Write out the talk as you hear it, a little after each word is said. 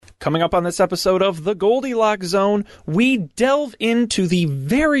Coming up on this episode of The Goldilocks Zone, we delve into the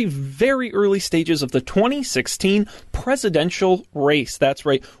very, very early stages of the 2016 presidential race. That's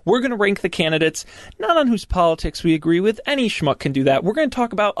right. We're going to rank the candidates, not on whose politics we agree with. Any schmuck can do that. We're going to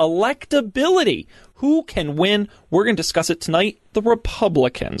talk about electability. Who can win? We're going to discuss it tonight. The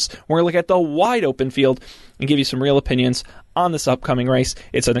Republicans. We're going to look at the wide open field and give you some real opinions on this upcoming race.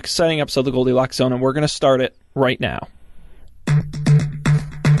 It's an exciting episode of The Goldilocks Zone, and we're going to start it right now.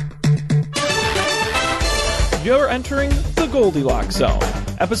 You're entering The Goldilocks Zone,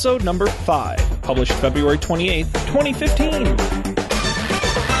 episode number 5, published February 28th,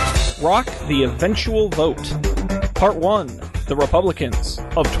 2015. Rock the Eventual Vote, Part 1, The Republicans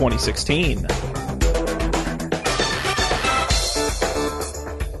of 2016.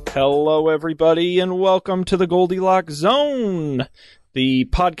 Hello, everybody, and welcome to The Goldilocks Zone, the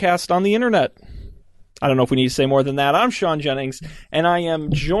podcast on the internet. I don't know if we need to say more than that. I'm Sean Jennings, and I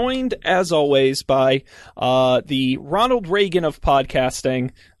am joined, as always, by the Ronald Reagan of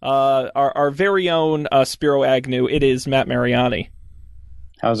podcasting, our very own Spiro Agnew. It is Matt Mariani.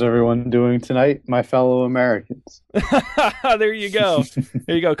 How's everyone doing tonight, my fellow Americans? There you go.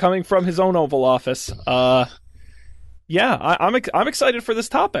 There you go. Coming from his own Oval Office. I'm excited for this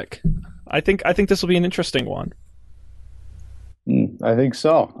topic. I think this will be an interesting one. I think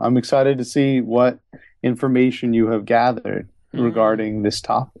so. I'm excited to see what information you have gathered regarding this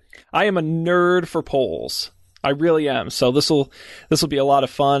topic. I am a nerd for polls. I really am. So this will be a lot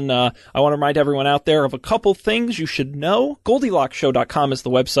of fun. I want to remind everyone out there of a couple things you should know. GoldilocksShow.com is the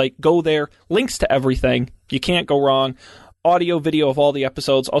website. Go there. Links to everything. You can't go wrong. Audio, video of all the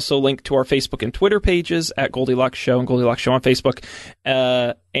episodes. Also linked to our Facebook and Twitter pages at Goldilocks Show and Goldilocks Show on Facebook.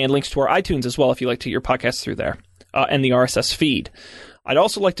 And links to our iTunes as well if you like to get your podcast through there. And the RSS feed. I'd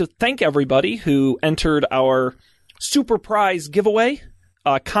also like to thank everybody who entered our Super Prize giveaway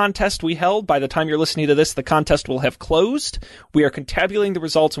contest we held. By the time you're listening to this, the contest will have closed. We are confabulating the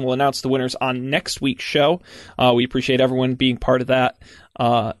results and we'll announce the winners on next week's show. We appreciate everyone being part of that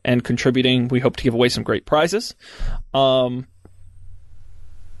and contributing. We hope to give away some great prizes. Okay,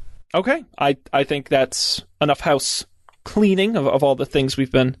 I think that's enough house cleaning of all the things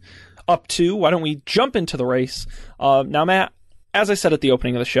we've been up to. Why don't we jump into the race? Now, Matt, as I said at the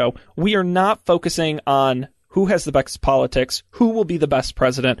opening of the show, we are not focusing on who has the best politics, who will be the best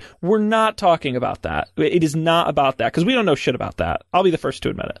president. We're not talking about that. It is not about that, because we don't know shit about that. I'll be the first to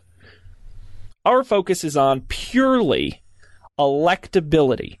admit it. Our focus is on purely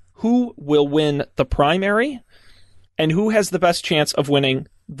electability. Who will win the primary, and who has the best chance of winning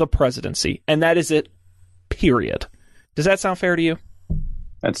the presidency. And that is it, period. Does that sound fair to you?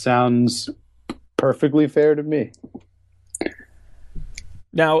 That sounds perfectly fair to me.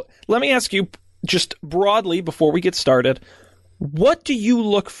 Now, let me ask you just broadly before we get started, what do you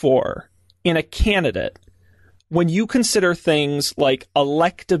look for in a candidate when you consider things like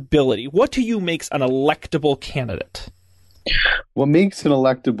electability? What to you makes an electable candidate? What makes an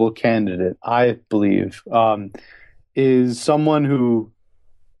electable candidate, I believe, is someone who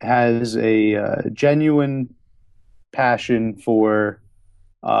has a genuine passion for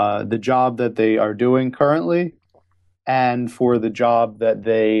the job that they are doing currently and for the job that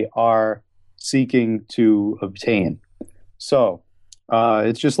they are seeking to obtain. So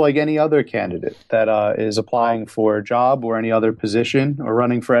it's just like any other candidate that is applying for a job or any other position or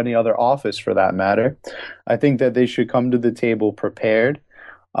running for any other office for that matter. I think that they should come to the table prepared.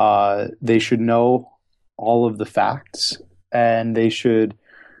 They should know all of the facts, and they should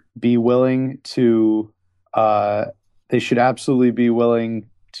be willing to they should absolutely be willing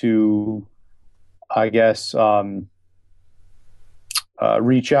to, I guess,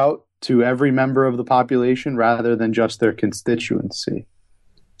 reach out to every member of the population rather than just their constituency.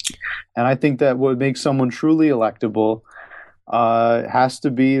 And I think that what makes someone truly electable has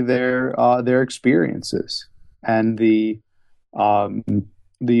to be their experiences and the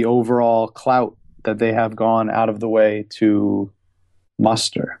overall clout that they have gone out of the way to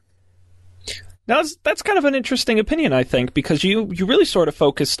muster. Now, that's kind of an interesting opinion, I think, because you really sort of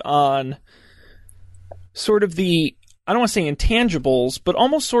focused on sort of the, I don't want to say intangibles, but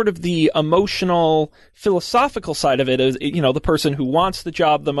almost sort of the emotional, philosophical side of it is, the person who wants the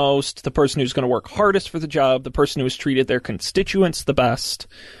job the most, the person who's going to work hardest for the job, the person who has treated their constituents the best.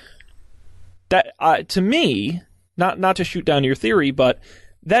 That, to me, not to shoot down your theory, but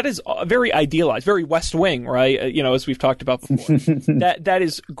that is very idealized, very West Wing, right? As we've talked about before. That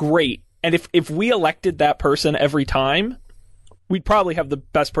is great. And if we elected that person every time, we'd probably have the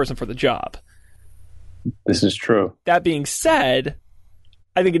best person for the job. This is true. That being said,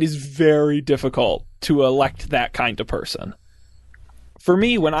 I think it is very difficult to elect that kind of person For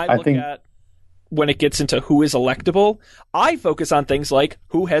me, when I look at when it gets into who is electable, I focus on things like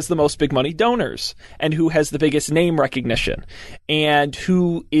who has the most big money donors and who has the biggest name recognition and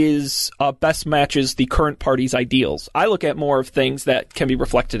who is best matches the current party's ideals. I look at more of things that can be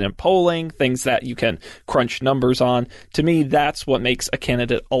reflected in polling, things that you can crunch numbers on. To me, that's what makes a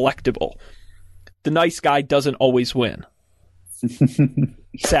candidate electable. The nice guy doesn't always win.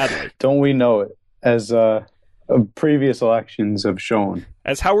 Sadly. Don't we know it, as previous elections have shown.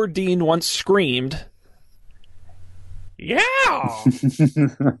 As Howard Dean once screamed, yeah!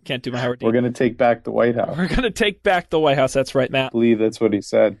 Can't do my Howard Dean. We're going to take back the White House. We're going to take back the White House. That's right, Matt. I believe that's what he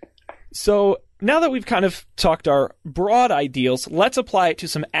said. So now that we've kind of talked our broad ideals, let's apply it to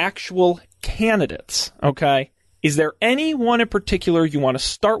some actual candidates, okay? Is there anyone in particular you want to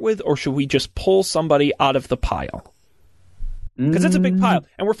start with, or should we just pull somebody out of the pile? Because it's a big pile.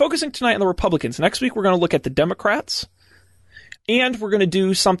 And we're focusing tonight on the Republicans. Next week, we're going to look at the Democrats. And we're going to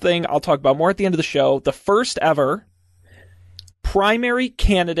do something I'll talk about more at the end of the show. The first ever primary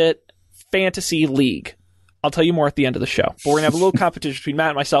candidate fantasy league. I'll tell you more at the end of the show. But we're going to have a little competition between Matt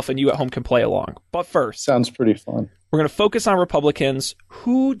and myself, and you at home can play along. But first, sounds pretty fun. We're going to focus on Republicans.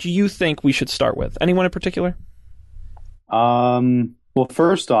 Who do you think we should start with? Anyone in particular? Well,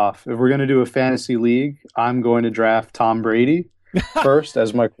 first off, if we're going to do a fantasy league, I'm going to draft Tom Brady first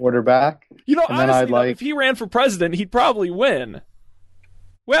as my quarterback. You know, honestly, if he ran for president, he'd probably win.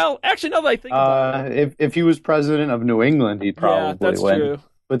 Well, actually, now that I think about it. If he was president of New England, he'd probably win. True.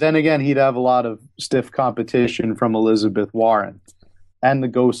 But then again, he'd have a lot of stiff competition from Elizabeth Warren and the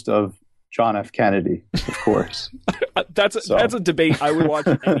ghost of John F. Kennedy, of course. That's a debate I would watch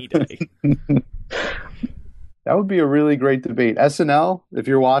any day. That would be a really great debate. SNL, if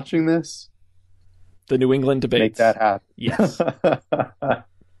you're watching this, the New England debates. Make that happen. Yes.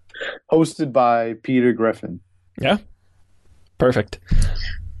 Hosted by Peter Griffin. Yeah. Perfect.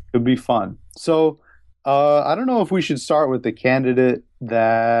 It'd be fun. So, I don't know if we should start with the candidate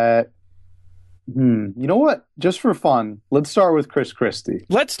that... You know what? Just for fun, let's start with Chris Christie.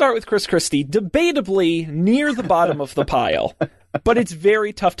 Let's start with Chris Christie, debatably near the bottom of the pile. But it's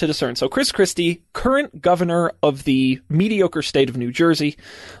very tough to discern. So Chris Christie, current governor of the mediocre state of New Jersey.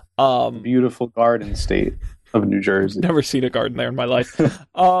 Beautiful garden state of New Jersey. Never seen a garden there in my life.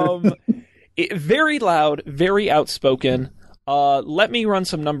 Very loud, very outspoken. Let me run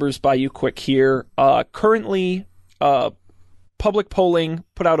some numbers by you quick here. Currently, public polling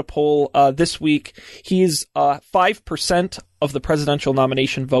put out a poll this week. He's 5% of the presidential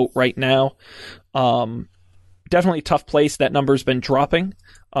nomination vote right now. Definitely a tough place. That number's been dropping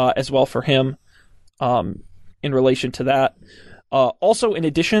as well for him in relation to that. Also, in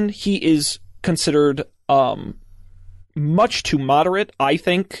addition, he is considered much too moderate, I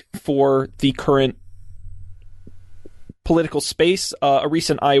think, for the current political space. A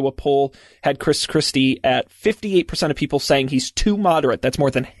recent Iowa poll had Chris Christie at 58% of people saying he's too moderate. That's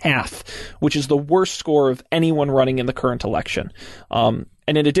more than half, which is the worst score of anyone running in the current election. And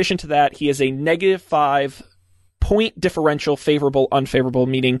in addition to that, he has a -5 point differential, favorable, unfavorable,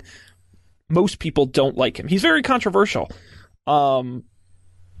 meaning most people don't like him. He's very controversial.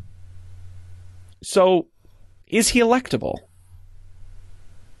 So, is he electable?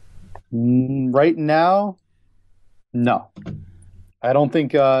 Right now, no. I don't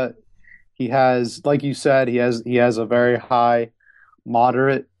think he has, like you said, he has a very high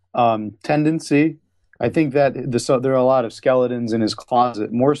moderate tendency. I think that there are a lot of skeletons in his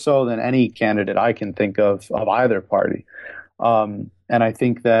closet, more so than any candidate I can think of either party. And I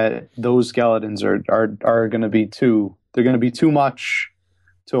think that those skeletons are going to be too much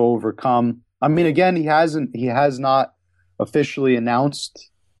to overcome. I mean, again, he has not officially announced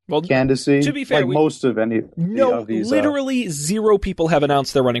candidacy. To be fair, like most of any of these. Literally zero people have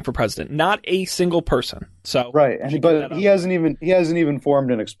announced they're running for president. Not a single person. So right, but he hasn't even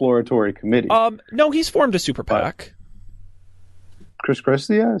formed an exploratory committee. No, he's formed a super PAC. Chris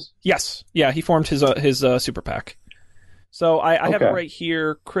Christie has? Yes, yeah, he formed his super PAC. So I have it right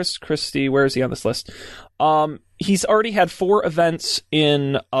here. Chris Christie, where is he on this list? He's already had 4 events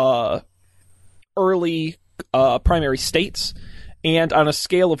in early primary states. And on a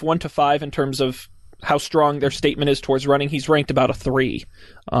scale of 1 to 5 in terms of how strong their statement is towards running, he's ranked about a 3,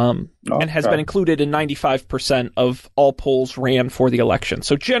 and has been included in 95% of all polls ran for the election.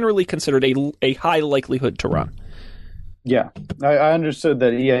 So generally considered a high likelihood to run. Yeah, I understood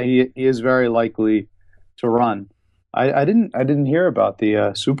that. He is very likely to run. I didn't hear about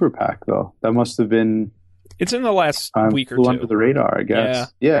the super PAC though. That must have been. It's in the last week or two. Under the radar, I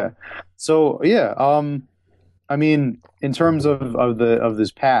guess. Yeah. So yeah. I mean, in terms of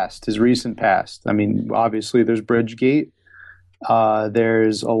his past, his recent past, I mean, obviously there's Bridgegate.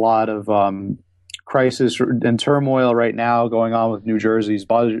 There's a lot of crisis and turmoil right now going on with New Jersey's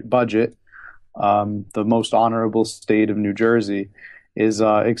budget. The most honorable state of New Jersey is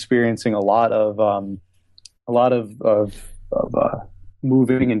experiencing a lot of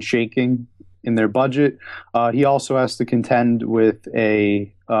moving and shaking in their budget. He also has to contend with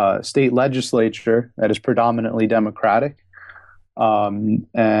a state legislature that is predominantly Democratic, and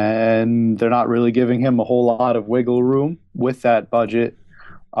they're not really giving him a whole lot of wiggle room with that budget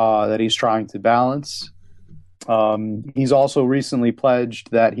that he's trying to balance. He's also recently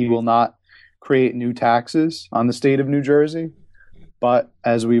pledged that he will not create new taxes on the state of New Jersey. But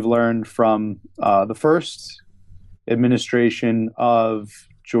as we've learned from the first administration of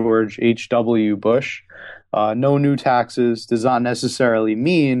George H.W. Bush, no new taxes does not necessarily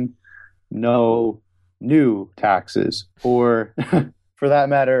mean no new taxes, or for that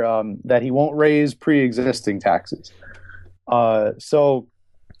matter, that he won't raise pre-existing taxes. So,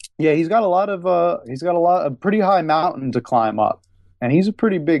 yeah, he's got a pretty high mountain to climb up, and he's a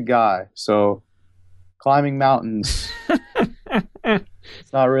pretty big guy. So, climbing mountains,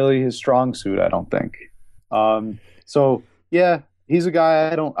 it's not really his strong suit, I don't think. So, yeah, he's a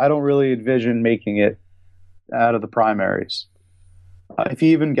guy I don't really envision making it out of the primaries, if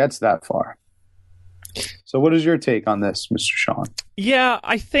he even gets that far. So what is your take on this, Mr. Sean? Yeah,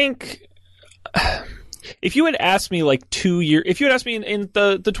 I think if you had asked me like 2 years, if you had asked me in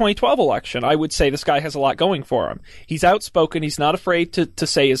the 2012 election, I would say this guy has a lot going for him. He's outspoken. He's not afraid to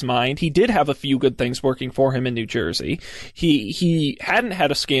say his mind. He did have a few good things working for him in New Jersey. He hadn't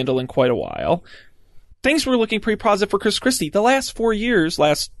had a scandal in quite a while. Things were looking pretty positive for Chris Christie. The last 3 years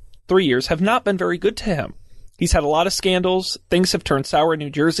have not been very good to him. He's had a lot of scandals. Things have turned sour in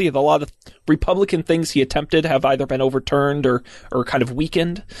New Jersey. A lot of Republican things he attempted have either been overturned or kind of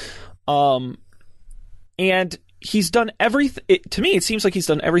weakened. And he's done everything. To me, it seems like he's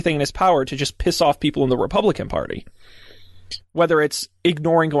done everything in his power to just piss off people in the Republican Party. Whether it's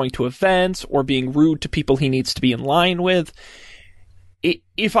ignoring going to events or being rude to people he needs to be in line with.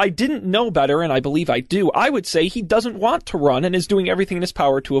 If I didn't know better, and I believe I do, I would say he doesn't want to run and is doing everything in his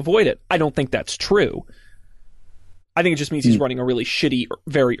power to avoid it. I don't think that's true. I think it just means he's running a really shitty,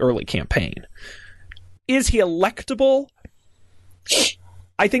 very early campaign. Is he electable?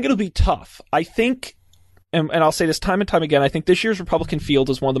 I think it'll be tough. I think, and I'll say this time and time again, I think this year's Republican field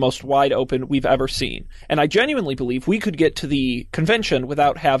is one of the most wide open we've ever seen. And I genuinely believe we could get to the convention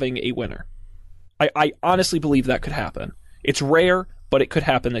without having a winner. I honestly believe that could happen. It's rare, but it could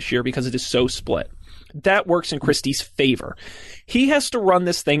happen this year because it is so split. That works in Christie's favor. He has to run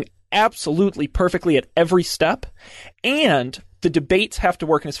this thing absolutely perfectly at every step, and the debates have to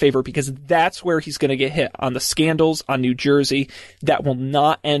work in his favor because that's where he's going to get hit on the scandals on New Jersey. That will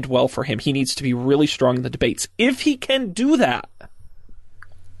not end well for him. He needs to be really strong in the debates. If he can do that,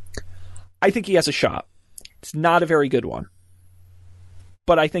 I think he has a shot. It's not a very good one,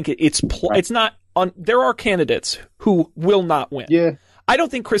 but I think it's not on. There are candidates who will not win. Yeah, I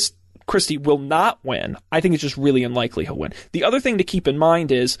don't think Christie will not win. I think it's just really unlikely he'll win. The other thing to keep in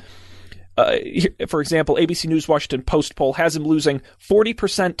mind is, for example, ABC News Washington Post poll has him losing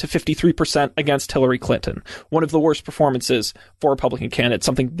 40% to 53% against Hillary Clinton. One of the worst performances for Republican candidates,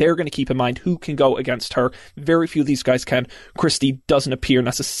 something they're going to keep in mind. Who can go against her? Very few of these guys can. Christie doesn't appear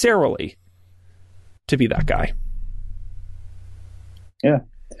necessarily to be that guy. Yeah.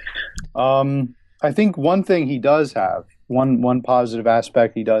 I think one thing he does have, one positive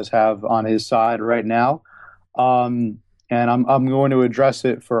aspect he does have on his side right now, and I'm going to address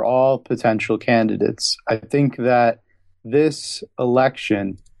it for all potential candidates. I think that this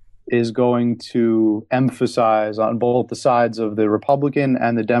election is going to emphasize on both the sides of the Republican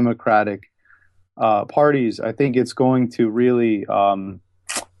and the Democratic parties. I think it's going to really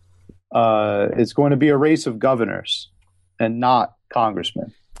it's going to be a race of governors and not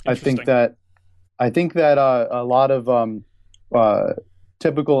congressmen. I think that a lot of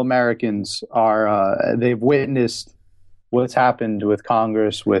typical Americans they've witnessed what's happened with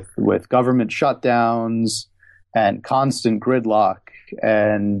Congress, with government shutdowns and constant gridlock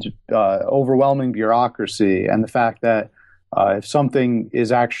and overwhelming bureaucracy, and the fact that if something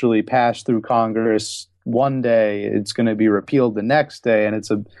is actually passed through Congress one day, it's going to be repealed the next day, and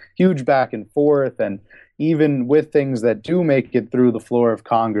it's a huge back and forth. And even with things that do make it through the floor of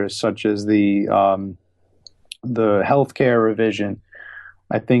Congress, such as the healthcare revision,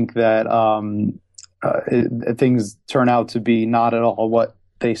 I think that things turn out to be not at all what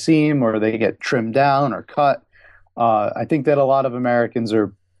they seem, or they get trimmed down or cut. I think that a lot of Americans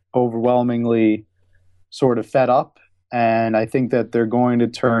are overwhelmingly sort of fed up, and I think that they're going to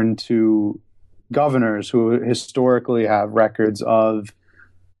turn to governors who historically have records of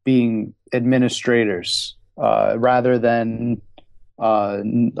being administrators rather than,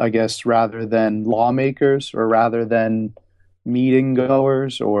 rather than lawmakers, or rather than meeting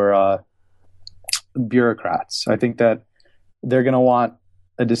goers or bureaucrats. I think that they're going to want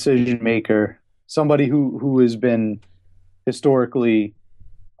a decision maker, somebody who has been historically,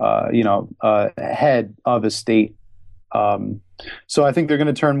 head of a state. So I think they're going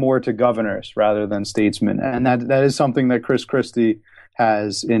to turn more to governors rather than statesmen, and that is something that Chris Christie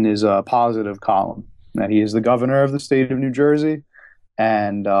has in his positive column, that he is the governor of the state of New Jersey.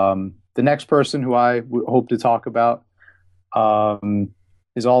 And the next person who I hope to talk about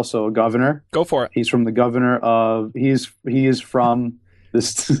is also a governor. Go for it. He's from the governor of he is from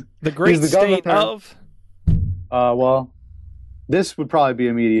this the great he's the state governor, of this would probably be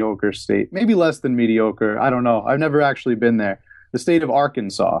a mediocre state, maybe less than mediocre. I don't know. I've never actually been there. The state of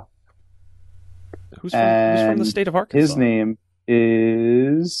Arkansas. Who's from the state of Arkansas? His name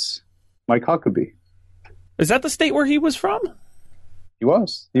is Mike Huckabee. Is that the state where he was from? He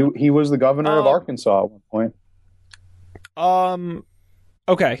was. He was the governor of Arkansas at one point.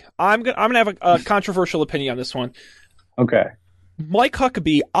 Okay. I'm gonna have a controversial opinion on this one. Okay. Mike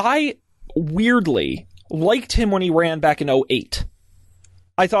Huckabee, I weirdly liked him when he ran back in 2008.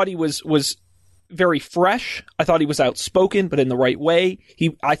 I thought he was very fresh. I thought he was outspoken, but in the right way.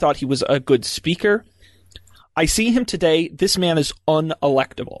 I thought he was a good speaker. I see him today. This man is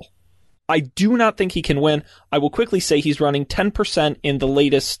unelectable. I do not think he can win. I will quickly say he's running 10% in the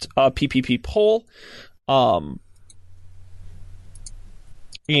latest PPP poll. And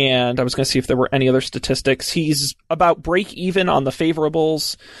I was going to see if there were any other statistics. He's about break even on the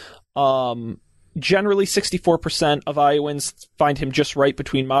favorables. Generally, 64% of Iowans find him just right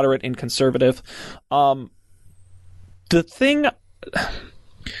between moderate and conservative. The thing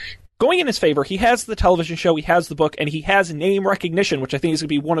going in his favor, he has the television show, he has the book, and he has name recognition, which I think is going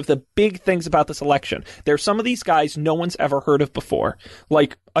to be one of the big things about this election. There's some of these guys no one's ever heard of before,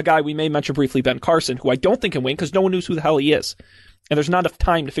 like a guy we may mention briefly, Ben Carson, who I don't think can win because no one knows who the hell he is. And there's not enough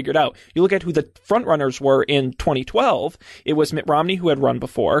time to figure it out. You look at who the frontrunners were in 2012. It was Mitt Romney, who had run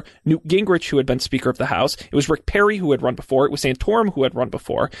before, Newt Gingrich, who had been Speaker of the House. It was Rick Perry, who had run before. It was Santorum, who had run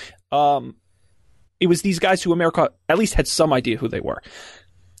before. It was these guys who America at least had some idea who they were.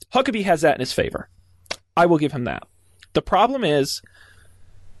 Huckabee has that in his favor. I will give him that. The problem is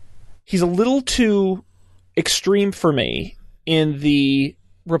he's a little too extreme for me in the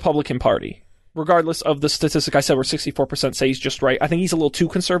Republican Party. Regardless of the statistic I said where 64% say he's just right, I think he's a little too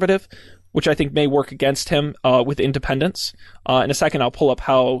conservative, which I think may work against him with independents. In a second, I'll pull up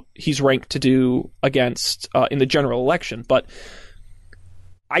how he's ranked to do against in the general election. But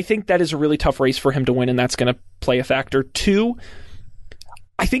I think that is a really tough race for him to win, and that's going to play a factor. Two,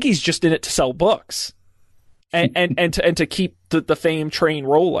 I think he's just in it to sell books and to keep the fame train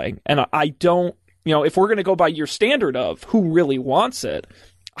rolling. And I don't, if we're going to go by your standard of who really wants it,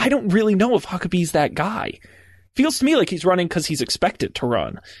 I don't really know if Huckabee's that guy. Feels to me like he's running because he's expected to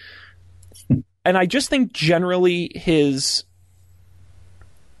run. And I just think generally his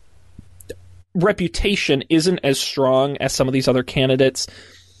reputation isn't as strong as some of these other candidates.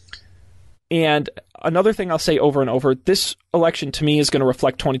 And another thing I'll say over and over, this election to me is going to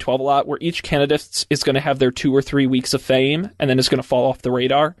reflect 2012 a lot, where each candidate is going to have their 2 or 3 weeks of fame and then it's going to fall off the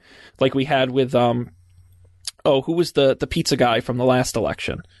radar, like we had with who was the pizza guy from the last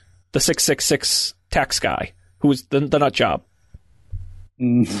election? The 666 tax guy, who was the nut job.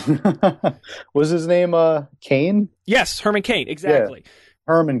 Was his name Cain? Yes, Herman Cain, exactly. Yeah.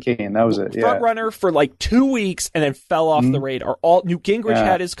 Herman Cain, that was it. Yeah. Front runner for like 2 weeks and then fell off the radar. Newt Gingrich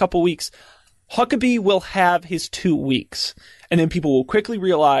had his couple weeks. Huckabee will have his 2 weeks, and then people will quickly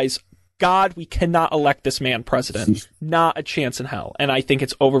realize, God, we cannot elect this man president. Not a chance in hell. And I think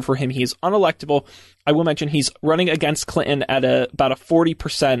it's over for him. He is unelectable. I will mention he's running against Clinton at about a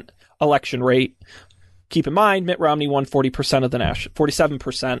 40% election rate. Keep in mind, Mitt Romney won 40% of the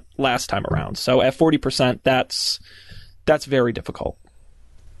 47% last time around. So at 40%, that's very difficult.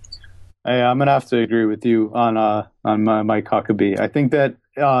 I'm going to have to agree with you on Mike Huckabee. I think that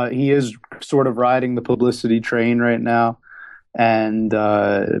he is sort of riding the publicity train right now and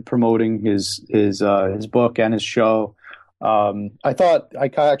promoting his book and his show. I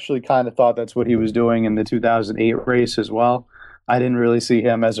actually kind of thought that's what he was doing in the 2008 race as well. I didn't really see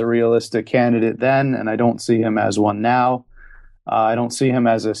him as a realistic candidate then, and I don't see him as one now. I don't see him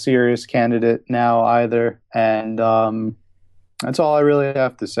as a serious candidate now either, and that's all I really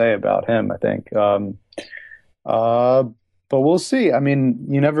have to say about him, I think. But we'll see. I mean,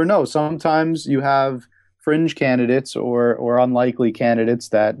 you never know. Sometimes you have fringe candidates or unlikely candidates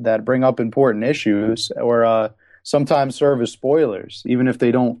that bring up important issues or sometimes serve as spoilers, even if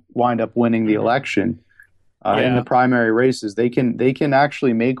they don't wind up winning the election. In the primary races, they can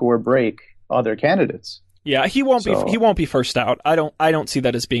actually make or break other candidates. Yeah, he won't be first out. I don't see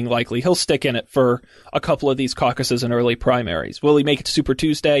that as being likely. He'll stick in it for a couple of these caucuses and early primaries. Will he make it to Super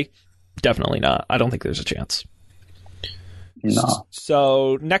Tuesday? Definitely not. I don't think there's a chance. No.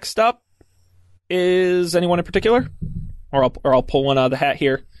 So next up is anyone in particular, or I'll pull one out of the hat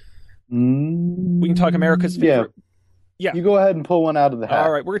here. We can talk America's favorite. Yeah, you go ahead and pull one out of the hat.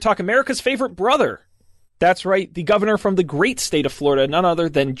 All right, we're going to talk America's favorite brother. That's right, the governor from the great state of Florida, none other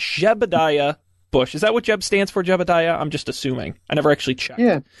than Jebediah Bush. Is that what Jeb stands for, Jebediah? I'm just assuming. I never actually checked.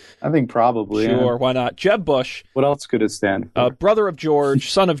 Yeah, I think probably. Sure, why not? Jeb Bush. What else could it stand for? Brother of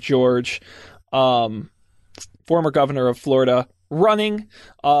George, son of George, former governor of Florida, running.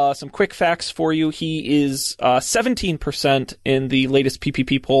 Some quick facts for you. He is 17% in the latest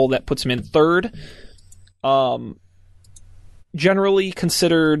PPP poll. That puts him in third. Generally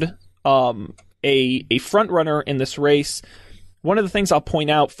considered a front runner in this race. One of the things I'll point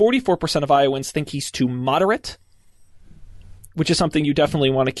out, 44% of Iowans think he's too moderate, which is something you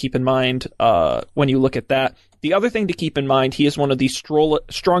definitely want to keep in mind when you look at that. The other thing to keep in mind, he is one of the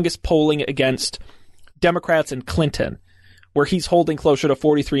strongest polling against Democrats and Clinton, where he's holding closer to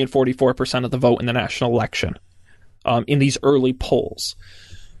 43 and 44% of the vote in the national election in these early polls.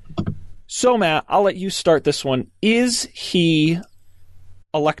 So, Matt, I'll let you start this one. Is he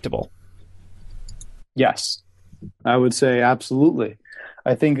electable? Yes, I would say absolutely.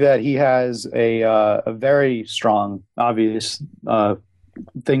 I think that he has a very strong, obvious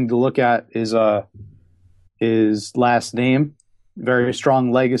thing to look at is his last name. Very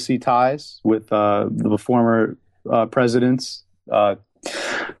strong legacy ties with the former presidents,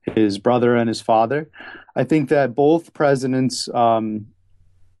 his brother and his father. I think that both presidents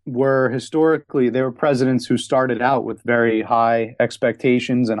they were presidents who started out with very high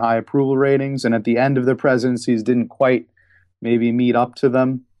expectations and high approval ratings, and at the end of their presidencies didn't quite maybe meet up to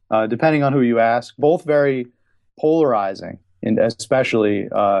them, depending on who you ask. Both very polarizing, and especially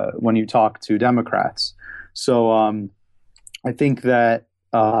when you talk to Democrats. So I think that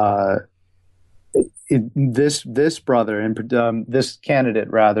this brother, this candidate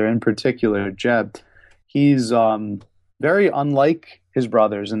rather in particular, Jeb, he's very unlike his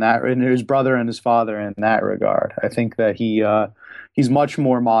brothers and his brother and his father in that regard. I think that he's much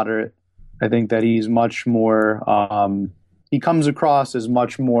more moderate. I think that he's much more. He comes across as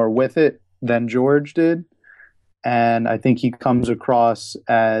much more with it than George did, and I think he comes across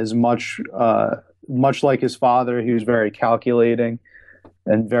as much like his father. He was very calculating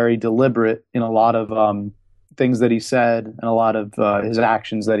and very deliberate in a lot of things that he said and a lot of his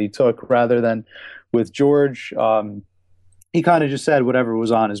actions that he took, rather than with George. He kind of just said whatever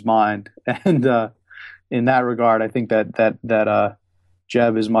was on his mind, and in that regard, I think that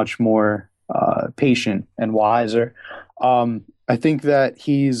Jeb is much more patient and wiser. I think that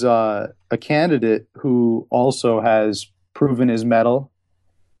he's a candidate who also has proven his mettle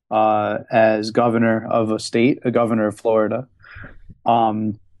as governor of a state, a governor of Florida,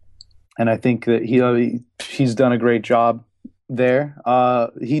 and I think that he's done a great job there.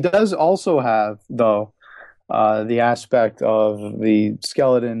 He does also have, though, the aspect of the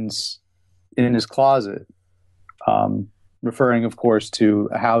skeletons in his closet, referring, of course, to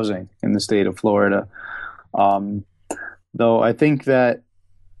housing in the state of Florida. Though I think that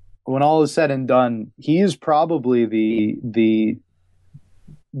when all is said and done, he is probably the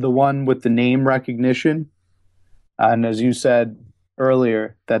one with the name recognition. And as you said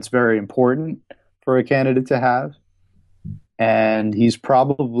earlier, that's very important for a candidate to have. And he's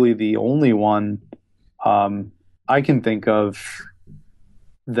probably the only one I can think of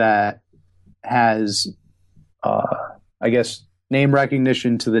that has, I guess, name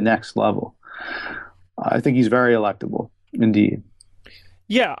recognition to the next level. I think he's very electable, indeed.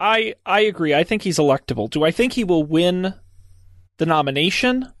 Yeah, I agree. I think he's electable. Do I think he will win the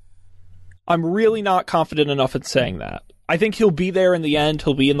nomination? I'm really not confident enough in saying that. I think he'll be there in the end.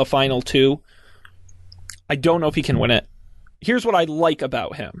 He'll be in the final two. I don't know if he can win it. Here's what I like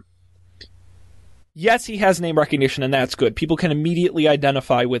about him. Yes, he has name recognition, and that's good. People can immediately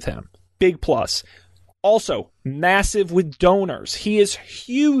identify with him. Big plus. Also, massive with donors. He is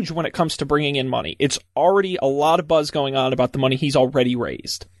huge when it comes to bringing in money. It's already a lot of buzz going on about the money he's already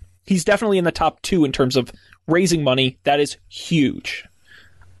raised. He's definitely in the top 2 in terms of raising money. That is huge.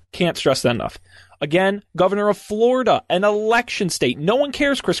 Can't stress that enough. Again, governor of Florida, an election state. No one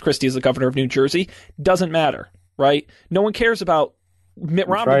cares Chris Christie is the governor of New Jersey. Doesn't matter, right? No one cares about Mitt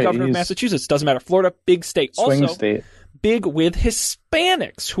Romney, right. governor of Massachusetts, doesn't matter. Florida, big state. Swing Also, state. big with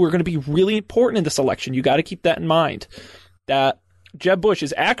Hispanics, who are going to be really important in this election. You got to keep that in mind, that Jeb Bush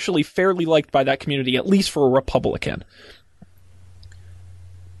is actually fairly liked by that community, at least for a Republican.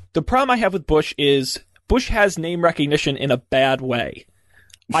 The problem I have with Bush is Bush has name recognition in a bad way.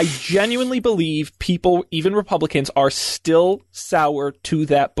 I genuinely believe people, even Republicans, are still sour to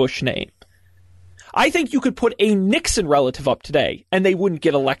that Bush name. I think you could put a Nixon relative up today and they wouldn't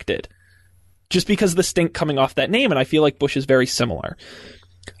get elected just because of the stink coming off that name, and I feel like Bush is very similar.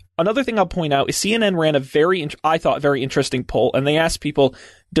 Another thing I'll point out is CNN ran a I thought, very interesting poll, and they asked people,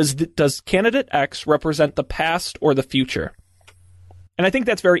 does candidate X represent the past or the future? And I think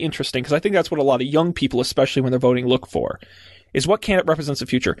that's very interesting, because I think that's what a lot of young people, especially when they're voting, look for, is what candidate represents the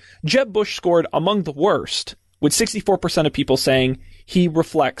future. Jeb Bush scored among the worst, with 64% of people saying he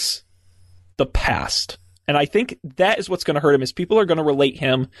reflects the past. And I think that is what's going to hurt him, is people are going to relate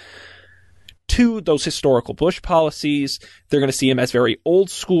him to those historical Bush policies. They're going to see him as very old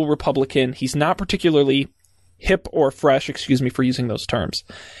school Republican. He's not particularly hip or fresh, excuse me for using those terms.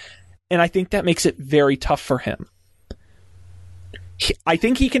 And I think that makes it very tough for him. I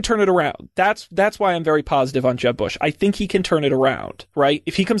think he can turn it around. That's why I'm very positive on Jeb Bush. I think he can turn it around, right?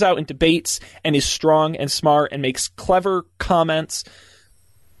 If he comes out in debates and is strong and smart and makes clever comments,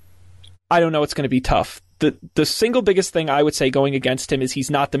 I don't know, it's going to be tough. The single biggest thing I would say going against him is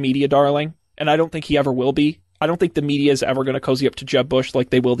he's not the media darling, and I don't think he ever will be. I don't think the media is ever going to cozy up to Jeb Bush like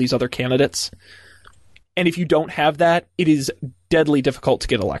they will these other candidates. And if you don't have that, it is deadly difficult to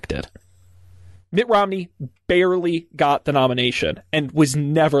get elected. Mitt Romney barely got the nomination and was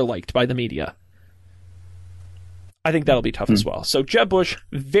never liked by the media. I think that'll be tough as well. So Jeb Bush,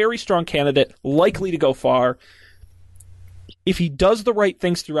 very strong candidate, likely to go far. If he does the right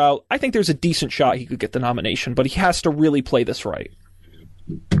things throughout, I think there's a decent shot he could get the nomination, but he has to really play this right.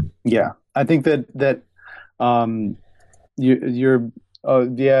 Yeah, I think that a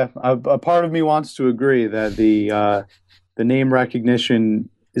part of me wants to agree that the name recognition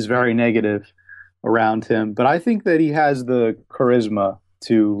is very negative around him, but I think that he has the charisma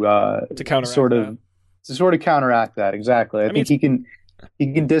to counteract sort of counteract that. Exactly. I think he can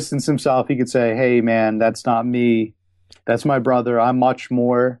distance himself. He could say, "Hey, man, that's not me. That's my brother. I'm much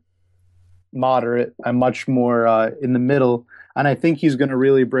more moderate. I'm much more in the middle." And I think he's going to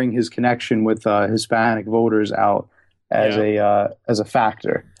really bring his connection with Hispanic voters out as a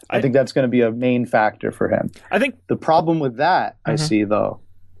factor. I think that's going to be a main factor for him. I think the problem with that, I see though,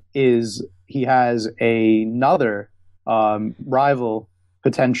 is he has another rival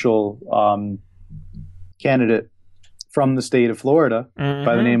potential candidate from the state of Florida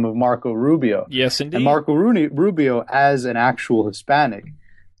by the name of Marco Rubio. Yes, indeed. And Marco Rubio, as an actual Hispanic,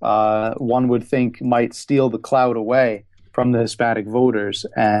 one would think might steal the clout away from the Hispanic voters.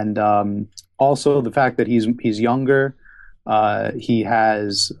 And also the fact that he's younger, he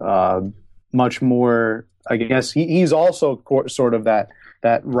has much more, I guess, he's also sort of that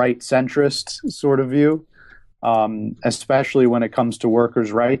right centrist sort of view, especially when it comes to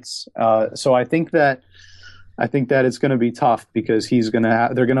workers' rights. So I think that it's going to be tough because they're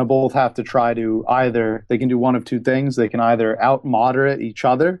going to both have to try to they can do one of two things. They can either out moderate each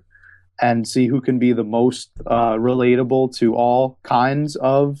other and see who can be the most relatable to all kinds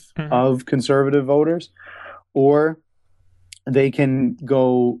of conservative voters, or they can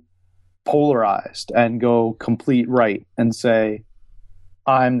go polarized and go complete right and say,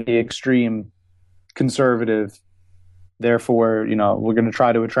 I'm the extreme conservative, therefore, we're going to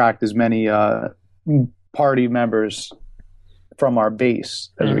try to attract as many party members from our base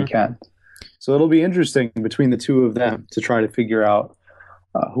as we can. So it'll be interesting between the two of them to try to figure out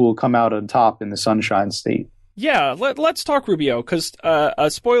who will come out on top in the Sunshine State. Yeah, let's talk Rubio, because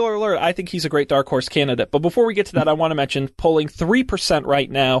spoiler alert, I think he's a great dark horse candidate. But before we get to that, I want to mention polling 3% right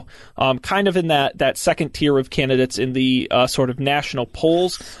now, kind of in that second tier of candidates in the sort of national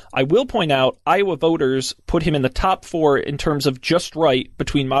polls. I will point out Iowa voters put him in the top 4 in terms of just right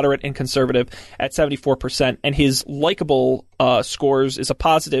between moderate and conservative at 74%, and his likable scores is a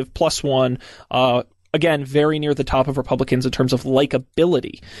positive +1. Again, very near the top of Republicans in terms of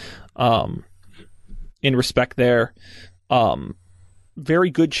likability. In respect there, very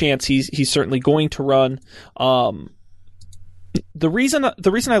good chance he's certainly going to run. The reason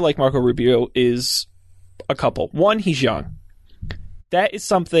I like Marco Rubio is a couple. One, he's young. That is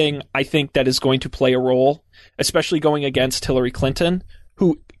something I think that is going to play a role, especially going against Hillary Clinton,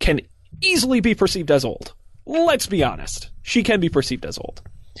 who can easily be perceived as old. Let's be honest. She can be perceived as old.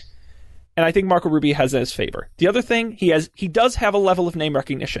 And I think Marco Rubio has that in his favor. The other thing, he does have a level of name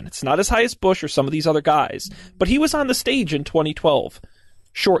recognition. It's not as high as Bush or some of these other guys, but he was on the stage in 2012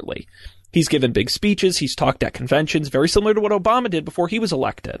 shortly. He's given big speeches. He's talked at conventions, very similar to what Obama did before he was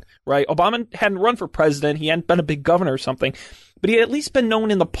elected, right? Obama hadn't run for president. He hadn't been a big governor or something, but he had at least been known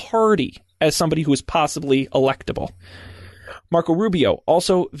in the party as somebody who was possibly electable. Marco Rubio,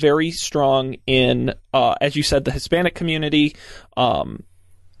 also very strong in, as you said, the Hispanic community,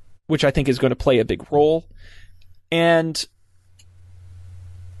 which I think is going to play a big role. And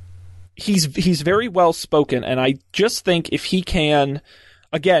he's very well spoken, and I just think if he can,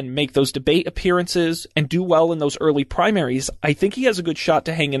 again, make those debate appearances and do well in those early primaries, I think he has a good shot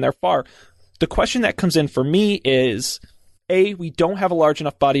to hang in there far. The question that comes in for me is, A, we don't have a large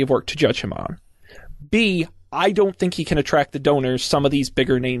enough body of work to judge him on. B, I don't think he can attract the donors some of these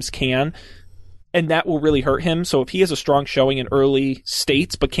bigger names can, and that will really hurt him. So if he has a strong showing in early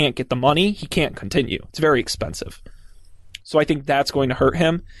states but can't get the money, he can't continue. It's very expensive. So I think that's going to hurt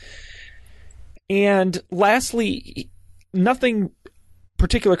him. And lastly, nothing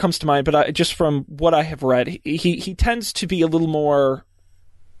particular comes to mind, but just from what I have read, he tends to be a little more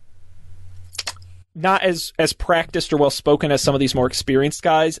not as practiced or well spoken as some of these more experienced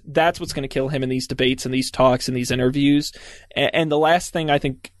guys. That's what's going to kill him in these debates and these talks and these interviews. And the last thing I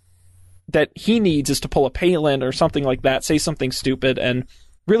think that he needs is to pull a Palin or something like that, say something stupid and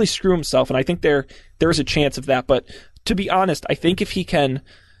really screw himself. And I think there is a chance of that. But to be honest, I think if he can,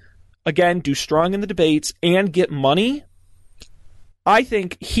 again, do strong in the debates and get money, I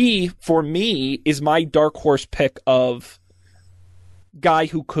think he, for me, is my dark horse pick of guy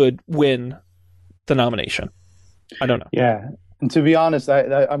who could win the nomination. I don't know. Yeah. And to be honest,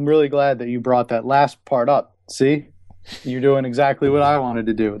 I'm really glad that you brought that last part up. See? You're doing exactly what I wanted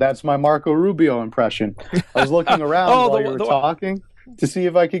to do. That's my Marco Rubio impression. I was looking around while you were talking to see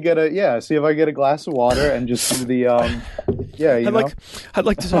if I could get a glass of water and just do the I'd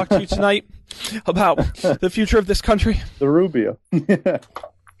like to talk to you tonight about the future of this country. The Rubio.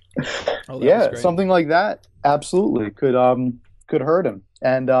 Yeah, something like that absolutely could hurt him.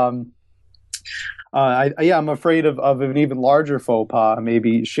 And I'm afraid of an even larger faux pas,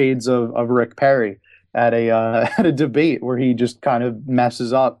 maybe shades of Rick Perry at a debate where he just kind of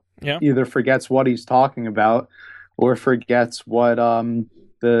messes up, either forgets what he's talking about or forgets what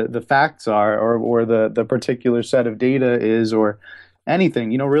the facts are or the particular set of data is or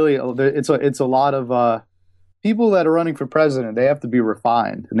anything. Really, it's a lot of people that are running for president. They have to be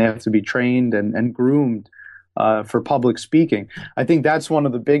refined and they have to be trained and groomed for public speaking. I think that's one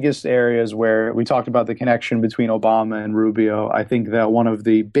of the biggest areas where we talked about the connection between Obama and Rubio. I think that one of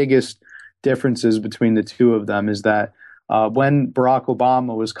the biggest differences between the two of them is that when Barack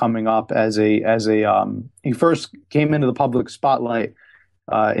Obama was coming up he first came into the public spotlight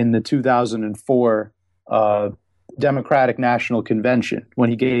in the 2004 Democratic National Convention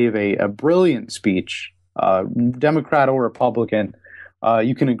when he gave a brilliant speech, Democrat or Republican.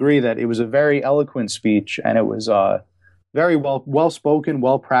 You can agree that it was a very eloquent speech and it was very well spoken,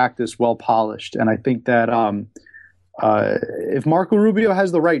 well practiced, well polished. And I think that if Marco Rubio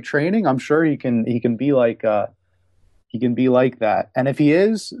has the right training, I'm sure he can be like that. And if he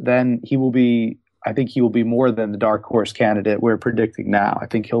is, then I think he will be more than the dark horse candidate we're predicting now. I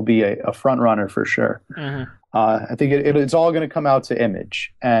think he'll be a front runner for sure. Mm-hmm. I think it's all going to come out to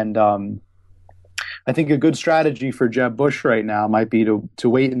image. And I think a good strategy for Jeb Bush right now might be to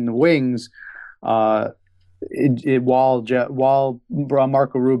wait in the wings while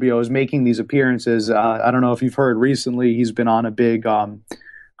Marco Rubio is making these appearances. I don't know if you've heard recently, he's been on a big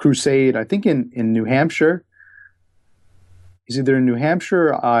crusade, I think in New Hampshire. He's either in New Hampshire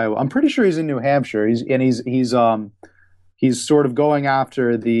or Iowa. I'm pretty sure he's in New Hampshire. He's sort of going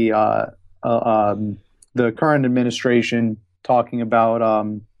after the current administration, talking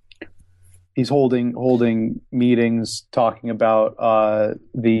about he's holding meetings, talking about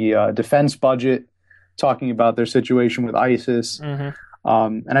the defense budget, talking about their situation with ISIS. Mm-hmm.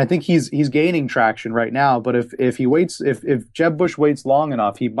 And I think he's gaining traction right now. But if Jeb Bush waits long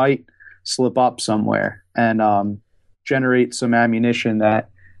enough, he might slip up somewhere and generate some ammunition that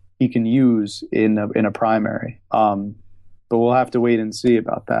he can use in a primary. But we'll have to wait and see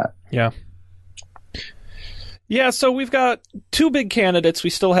about that. Yeah. Yeah, so we've got two big candidates we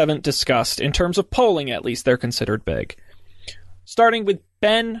still haven't discussed. In terms of polling, at least, they're considered big. Starting with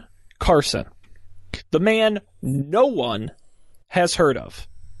Ben Carson, the man no one has heard of.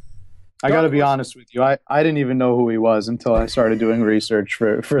 I got to be honest with you. I didn't even know who he was until I started doing research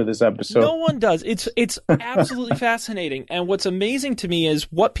for this episode. No one does. It's absolutely fascinating. And what's amazing to me is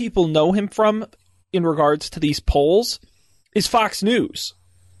what people know him from in regards to these polls is Fox News.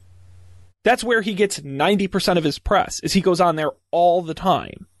 That's where he gets 90% of his press, is he goes on there all the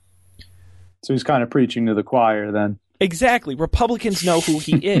time. So he's kind of preaching to the choir then. Exactly. Republicans know who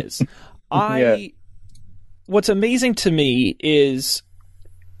he is. What's amazing to me is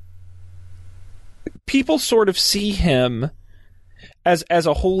people sort of see him as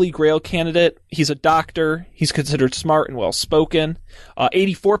a holy grail candidate. He's a doctor. He's considered smart and well-spoken.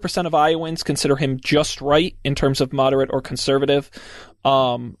 84% of Iowans consider him just right in terms of moderate or conservative.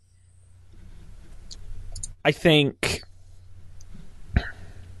 I think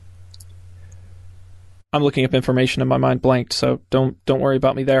I'm looking up information and my mind blanked, so don't worry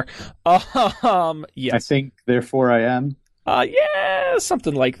about me there. Yes. I think, therefore I am. Yeah,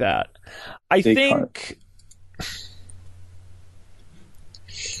 something like that. I think.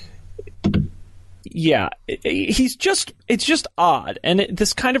 Yeah, it's just odd. And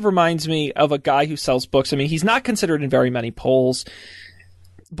this kind of reminds me of a guy who sells books. I mean, he's not considered in very many polls,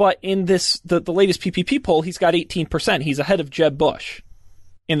 but in the latest PPP poll, he's got 18%. He's ahead of Jeb Bush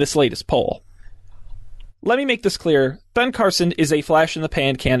in this latest poll. Let me make this clear. Ben Carson is a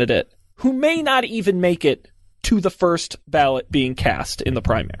flash-in-the-pan candidate who may not even make it to the first ballot being cast in the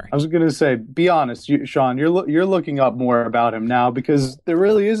primary. I was going to say, be honest, Sean, you're looking up more about him now because there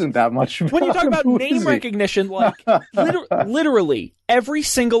really isn't that much about when you talk about him. name recognition, like literally every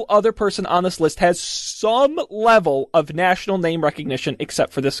single other person on this list has some level of national name recognition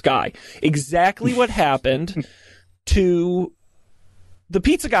except for this guy. Exactly what happened to the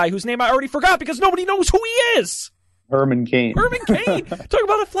pizza guy whose name I already forgot because nobody knows who he is. Herman Cain. Herman Cain. Talk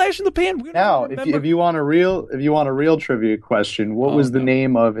about a flash in the pan. Now, if you want a real trivia question, what was the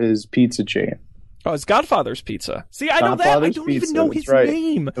name of his pizza chain? Oh, it's Godfather's Pizza. See, I know that. I don't even know his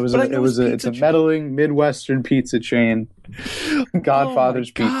name. It's a meddling Midwestern pizza chain.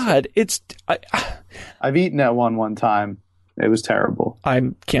 Godfather's Pizza. God, I've eaten at one time. It was terrible. I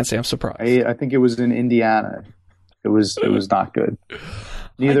can't say I'm surprised. I think it was in Indiana. It was not good.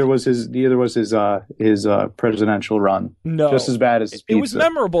 Neither was his presidential run. No, just as bad as his pizza. It was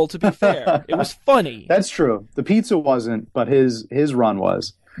memorable, to be fair. It was funny. That's true. The pizza wasn't, but his run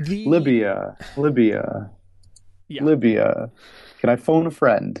was. Libya. Yeah. Libya. Can I phone a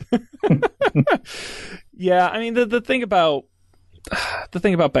friend? Yeah, I mean the thing about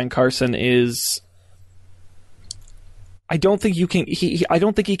Ben Carson is I don't think he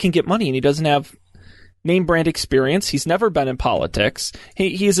can get money, and he doesn't have name brand experience. He's never been in politics.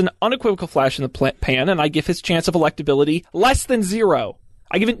 He is an unequivocal flash in the pan, and I give his chance of electability less than 0.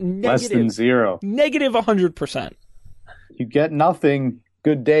 I give it negative. Less than 0. Negative 100%. You get nothing.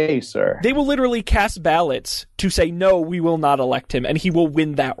 Good day, sir. They will literally cast ballots to say, no, we will not elect him, and he will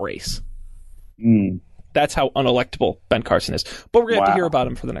win that race. That's how unelectable Ben Carson is. But we're going to have to hear about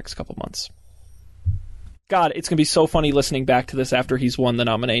him for the next couple months. God, it's going to be so funny listening back to this after he's won the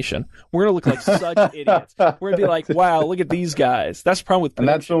nomination. We're going to look like such idiots. We're going to be like, wow, look at these guys. That's the problem with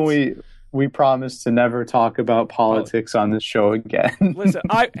predictions. And that's when we promise to never talk about politics on this show again. Listen,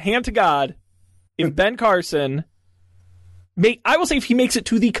 hand to God, if Ben Carson... I will say if he makes it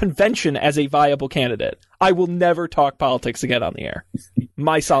to the convention as a viable candidate, I will never talk politics again on the air.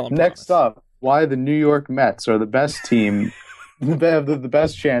 My solemn promise. Next up, why the New York Mets are the best team... They have the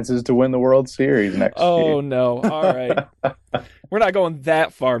best chances to win the World Series next year. Oh, no. All right. We're not going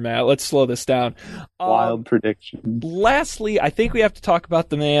that far, Matt. Let's slow this down. Wild prediction. Lastly, I think we have to talk about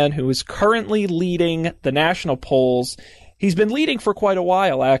the man who is currently leading the national polls. He's been leading for quite a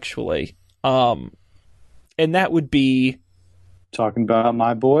while, actually. And that would be... Talking about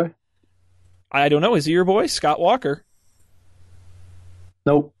my boy? I don't know. Is he your boy? Scott Walker?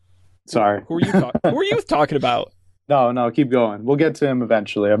 Nope. Sorry. Who are you talking about? No, keep going. We'll get to him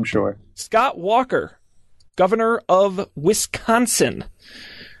eventually, I'm sure. Scott Walker, governor of Wisconsin.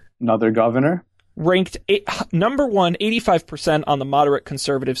 Another governor? Ranked number 1, 85% on the moderate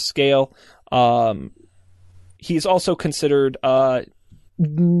conservative scale. He's also considered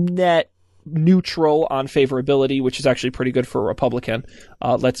net neutral on favorability, which is actually pretty good for a Republican,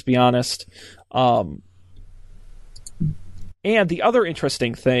 let's be honest. And the other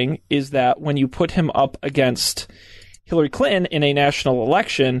interesting thing is that when you put him up against Hillary Clinton in a national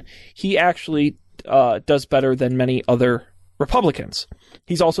election, he actually does better than many other Republicans.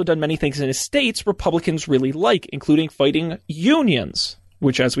 He's also done many things in his states Republicans really like, including fighting unions,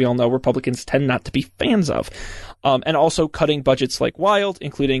 which, as we all know, Republicans tend not to be fans of, and also cutting budgets like wild,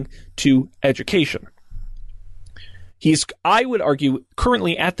 including to education. He's, I would argue,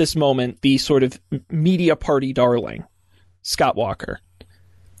 currently at this moment, the sort of media party darling, Scott Walker.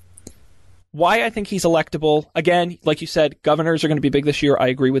 Why I think he's electable, again, like you said, governors are going to be big this year. I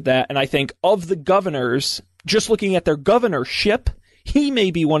agree with that. And I think of the governors, just looking at their governorship, he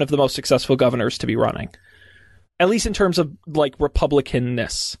may be one of the most successful governors to be running, at least in terms of like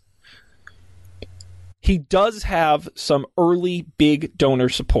Republicanness. He does have some early big donor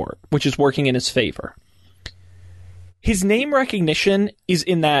support, which is working in his favor. His name recognition is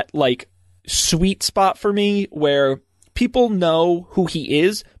in that like sweet spot for me where people know who he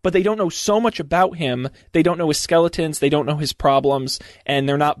is, but they don't know so much about him. They don't know his skeletons, they don't know his problems, and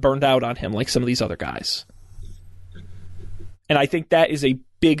they're not burned out on him like some of these other guys. And I think that is a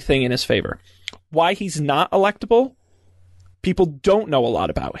big thing in his favor. Why he's not electable? People don't know a lot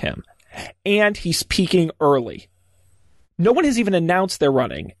about him. And he's peaking early. No one has even announced they're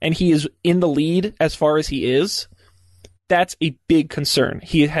running, and he is in the lead as far as he is. That's a big concern.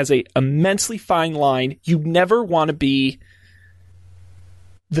 He has a immensely fine line. You never want to be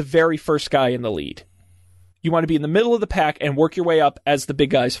the very first guy in the lead. You want to be in the middle of the pack and work your way up as the big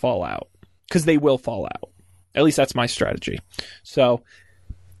guys fall out, because they will fall out. At least that's my strategy. So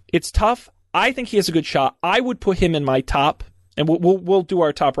it's tough. I think he has a good shot. I would put him in my top, and we'll do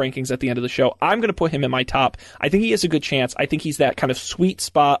our top rankings at the end of the show. I'm going to put him in my top. I think he has a good chance. I think he's that kind of sweet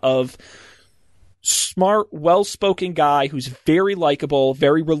spot of smart, well-spoken guy who's very likable,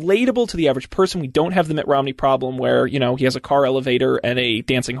 very relatable to the average person. We don't have the Mitt Romney problem where, you know, he has a car elevator and a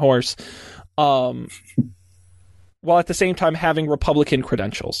dancing horse, while at the same time having Republican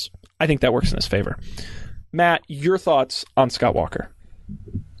credentials. I think that works in his favor. Matt, your thoughts on Scott Walker?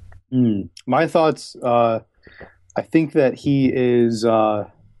 My thoughts, I think that he is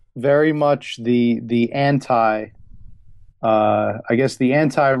very much the anti, I guess the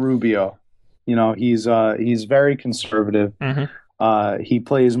anti-Rubio. You know, he's very conservative. Mm-hmm. He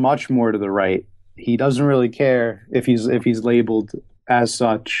plays much more to the right. He doesn't really care if he's labeled as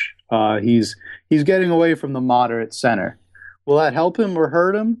such. He's getting away from the moderate center. Will that help him or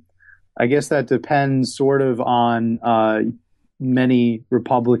hurt him? I guess that depends sort of on many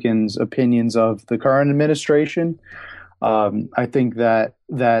Republicans' opinions of the current administration. I think that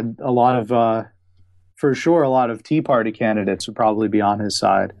a lot of, for sure, a lot of Tea Party candidates would probably be on his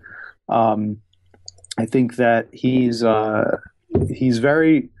side. I think that he's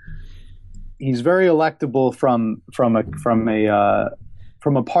very electable from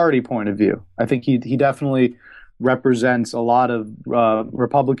a party point of view. I think he definitely represents a lot of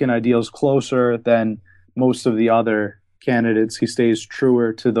Republican ideals closer than most of the other candidates. He stays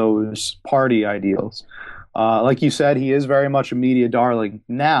truer to those party ideals. Like you said, he is very much a media darling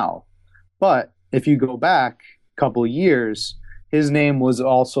now. But if you go back a couple of years, his name was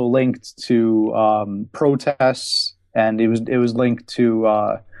also linked to protests, and it was linked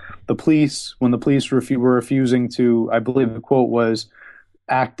to the police when the police were refusing to, I believe the quote was,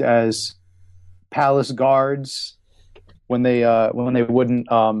 act as palace guards when they wouldn't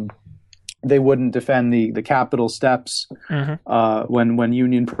defend the Capitol steps. Mm-hmm. When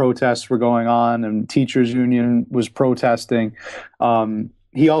union protests were going on and teachers union was protesting.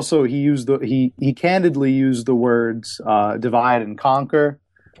 He candidly used the words divide and conquer,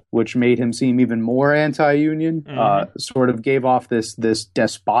 which made him seem even more anti-union. Mm-hmm. Sort of gave off this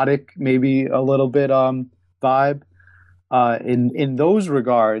despotic, maybe a little bit vibe. In those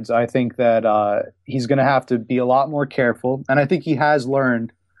regards, I think that he's going to have to be a lot more careful, and I think he has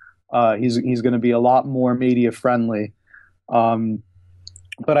learned. He's going to be a lot more media friendly,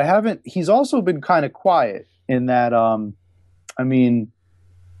 but he's also been kind of quiet in that. I mean,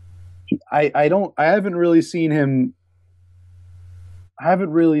 I haven't really seen him.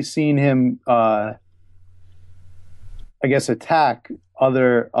 I guess attack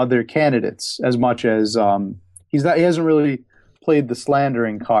other candidates as much as he hasn't really played the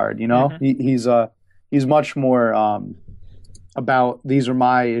slandering card. You know, mm-hmm. He's much more about these are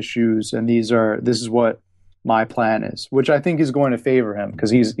my issues and this is what my plan is, which I think is going to favor him because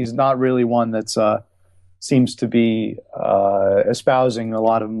he's not really one that's seems to be espousing a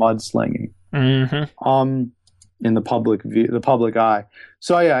lot of mudslinging mm-hmm. In the public view, the public eye.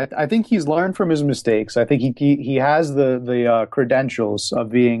 So yeah, I think he's learned from his mistakes. I think he has the credentials of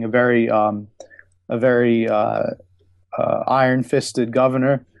being a very iron-fisted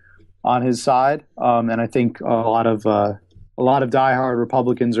governor on his side, and I think a lot of diehard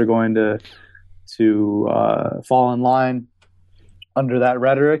Republicans are going to fall in line under that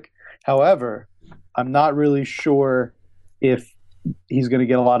rhetoric. However, I'm not really sure if he's going to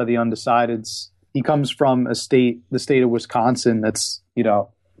get a lot of the undecideds. He comes from the state of Wisconsin that's, you know,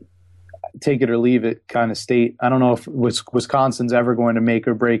 take it or leave it kind of state. I don't know if Wisconsin's ever going to make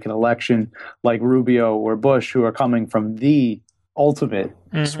or break an election like Rubio or Bush, who are coming from the ultimate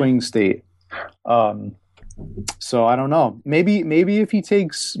mm-hmm. swing state. So I don't know. Maybe if he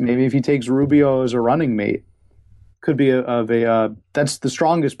takes Rubio as a running mate, could be that's the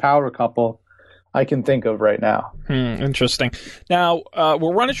strongest power couple I can think of right now. Interesting. Now,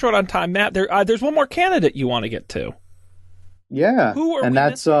 we're running short on time, Matt. There's one more candidate you want to get to. Yeah, Who are and we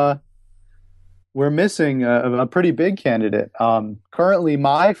that's missing? we're missing a pretty big candidate. Currently,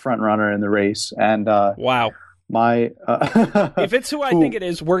 my front runner in the race, and Wow. my If it's who I think it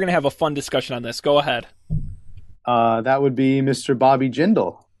is, we're going to have a fun discussion on this. Go ahead. that would be Mr. Bobby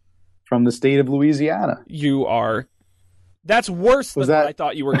Jindal from the state of Louisiana. That's worse than what I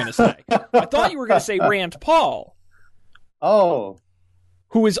thought you were going to say. I thought you were going to say Rand Paul. Oh,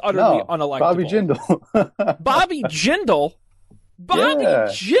 who is utterly unelectable. Bobby Jindal. Bobby Jindal?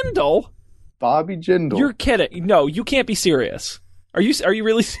 Jindal? Bobby Jindal. You're kidding. No, you can't be serious. Are you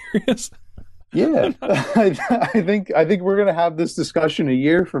really serious? Yeah. I think we're going to have this discussion a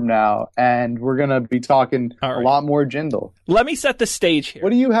year from now, and we're going to be talking a lot more Jindal. Let me set the stage here. What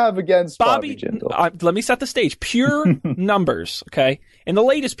do you have against Bobby Jindal? Let me set the stage. Pure numbers, okay? In the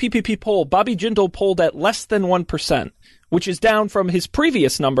latest PPP poll, Bobby Jindal polled at less than 1%, which is down from his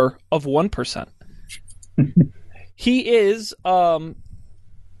previous number of 1%. He is, I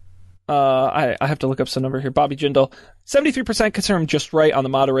have to look up some number here. Bobby Jindal, 73% consider him just right on the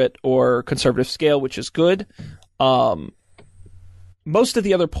moderate or conservative scale, which is good. Most of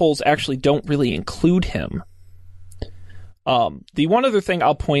the other polls actually don't really include him. The one other thing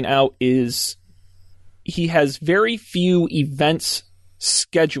I'll point out is he has very few events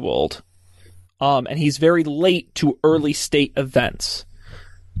scheduled, and he's very late to early state events.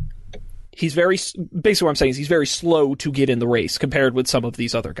 Basically what I'm saying is he's very slow to get in the race compared with some of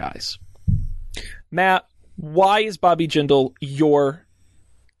these other guys. Matt, why is Bobby Jindal your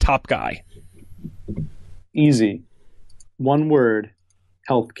top guy? Easy. One word,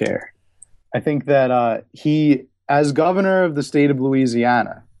 healthcare. I think that he, as governor of the state of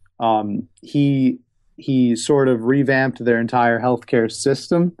Louisiana, he sort of revamped their entire healthcare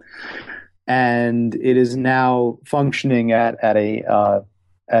system, and it is now functioning at a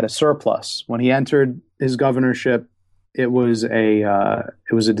surplus. When he entered his governorship, it was a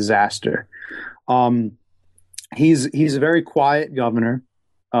disaster. He's a very quiet governor.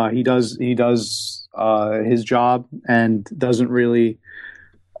 He does his job and doesn't really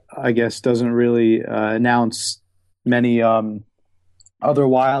announce many other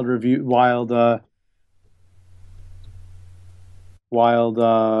wild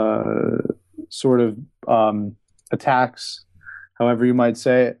sort of attacks, however you might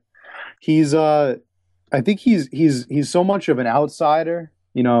say it. I think he's so much of an outsider.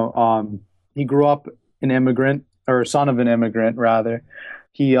 He grew up an immigrant, or son of an immigrant, rather.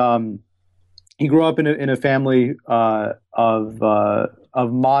 He grew up in a family of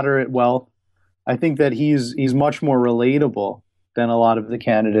moderate wealth. I think that he's much more relatable than a lot of the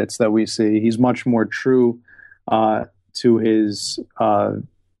candidates that we see. He's much more true to his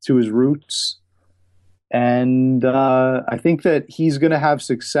roots, and I think that he's going to have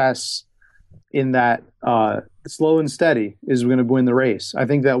success in that. Slow and steady is going to win the race. I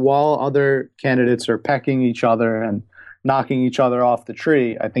think that while other candidates are pecking each other and knocking each other off the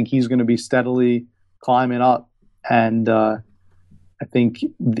tree, I think he's going to be steadily climbing up, and I think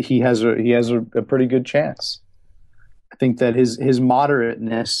he has a pretty good chance. I think that his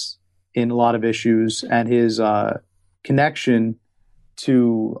moderateness in a lot of issues and his connection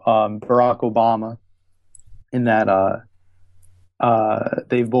to Barack Obama, in that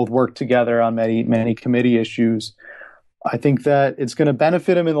they've both worked together on many committee issues. I think that it's going to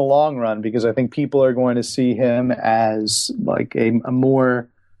benefit him in the long run, because I think people are going to see him as like a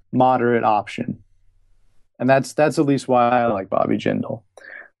more moderate option, and that's at least why I like Bobby Jindal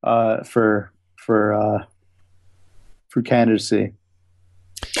for candidacy.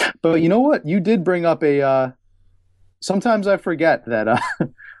 But you know what? You did bring up sometimes I forget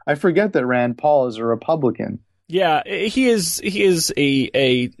that Rand Paul is a Republican. Yeah, he is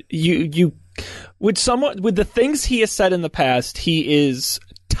you with the things he has said in the past, he is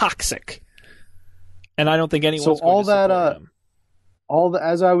toxic. And I don't think anyone's going to support him.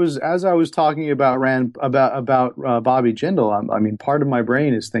 As I was talking about Bobby Jindal, I mean, part of my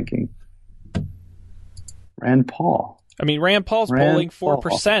brain is thinking Rand Paul. I mean, Rand Paul's polling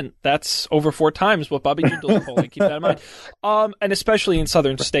 4%. That's over 4 times what Bobby Jindal's polling. Keep that in mind. And especially in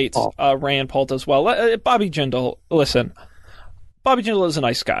southern states, Rand Paul does well. Bobby Jindal, listen, Bobby Jindal is a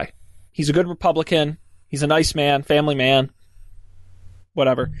nice guy. He's a good Republican. He's a nice man, family man,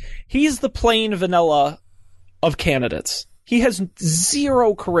 whatever. He's the plain vanilla of candidates. He has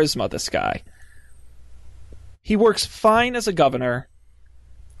zero charisma, this guy. He works fine as a governor.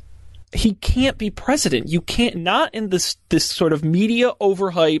 He can't be president. You can't, not in this sort of media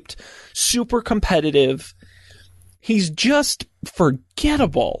overhyped, super competitive, he's just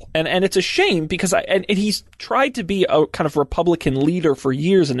forgettable. And it's a shame because and he's tried to be a kind of Republican leader for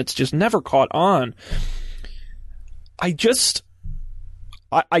years and it's just never caught on. I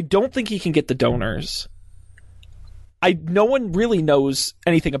don't think he can get the donors. No one really knows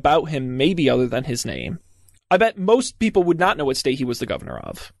anything about him, maybe other than his name. I bet most people would not know what state he was the governor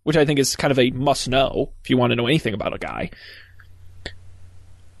of, which I think is kind of a must-know if you want to know anything about a guy.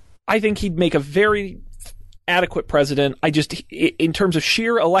 I think he'd make a very adequate president. In terms of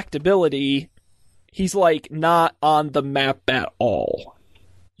sheer electability, he's like not on the map at all.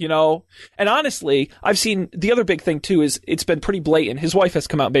 You know? And honestly, I've seen the other big thing too is it's been pretty blatant. His wife has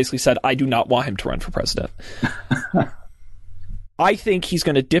come out and basically said, I do not want him to run for president. I think he's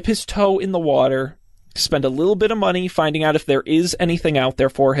going to dip his toe in the water, spend a little bit of money finding out if there is anything out there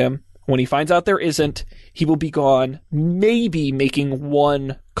for him. When he finds out there isn't, he will be gone, maybe making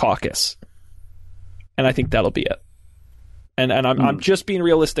one caucus. And I think that'll be it. And I'm just being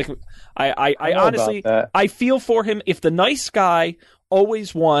realistic. I honestly, I feel for him. If the nice guy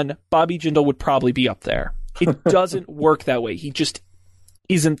always won, Bobby Jindal would probably be up there. It doesn't work that way. He just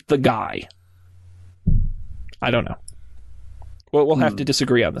isn't the guy. I don't know. Well, we'll have to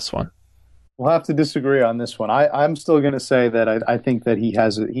disagree on this one. We'll have to disagree on this one. I'm still going to say that I think that he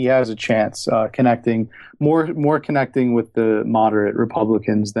has a chance connecting with the moderate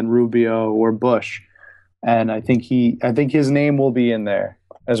Republicans than Rubio or Bush, and I think his name will be in there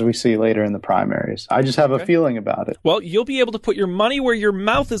as we see later in the primaries. I just have a feeling about it. Well, you'll be able to put your money where your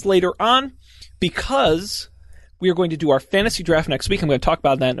mouth is later on because we are going to do our fantasy draft next week. I'm going to talk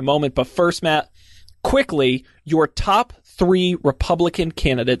about that in a moment, but first, Matt, quickly, your top 3 Republican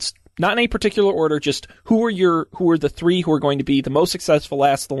candidates. Not in any particular order, just who are the 3 who are going to be the most successful,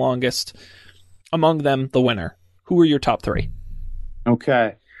 last the longest, among them the winner. Who are your top 3?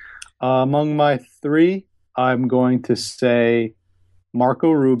 Okay. Among my 3, I'm going to say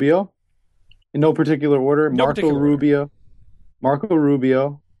Marco Rubio. In no particular order. Marco Rubio.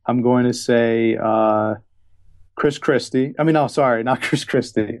 I'm going to say Chris Christie. I mean, no, sorry, not Chris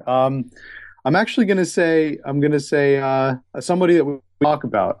Christie. I'm actually going to say somebody that we talk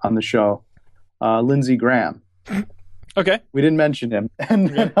about on the show, Lindsey Graham. Okay, we didn't mention him, and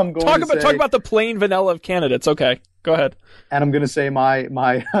then I'm going to talk about the plain vanilla of candidates. Okay, go ahead. And I'm going to say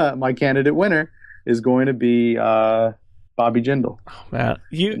my candidate winner is going to be Bobby Jindal. Oh, Matt,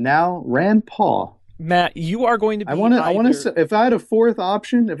 now Rand Paul. Matt, you are going to be. I want to. If I had a fourth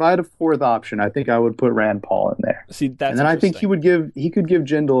option, I think I would put Rand Paul in there. See, that's and then I think he could give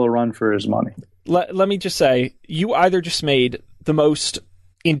Jindal a run for his money. Let me just say, you either just made the most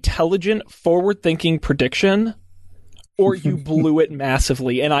intelligent, forward-thinking prediction, or you blew it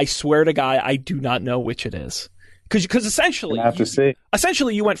massively. And I swear to God, I do not know which it is. Because essentially,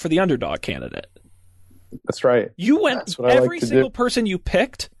 you went for the underdog candidate. That's right. You went. Every single person you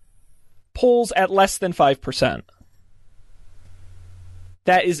picked polls at less than 5%.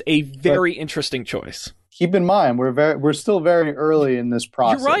 That is a very interesting choice. Keep in mind, we're still very early in this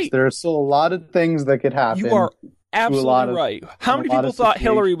process. You're right. There are still a lot of things that could happen. You are absolutely right. How many people thought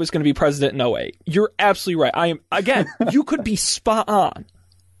Hillary was going to be president in 2008? You're absolutely right. Again, you could be spot on.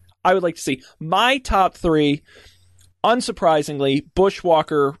 I would like to see my top 3, unsurprisingly, Bush,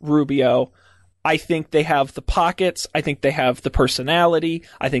 Walker, Rubio. I think they have the pockets. I think they have the personality.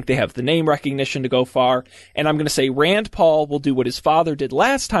 I think they have the name recognition to go far. And I'm going to say Rand Paul will do what his father did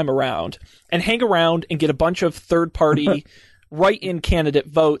last time around and hang around and get a bunch of third-party write-in candidate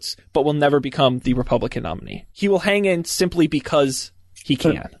votes, but will never become the Republican nominee. He will hang in simply because he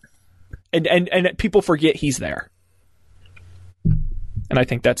can. And people forget he's there. And I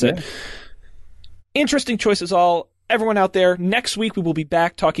think that's it. Interesting choices all. Everyone out there, next week we will be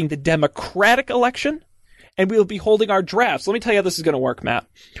back talking the Democratic election, and we will be holding our drafts. Let me tell you how this is going to work, Matt.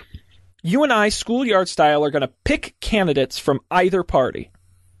 You and I, schoolyard style, are going to pick candidates from either party,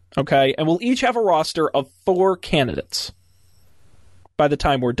 okay? And we'll each have a roster of 4 candidates by the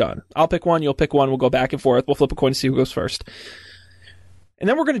time we're done. I'll pick one, you'll pick one, we'll go back and forth, we'll flip a coin to see who goes first. And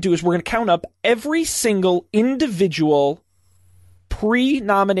then what we're going to do is we're going to count up every single individual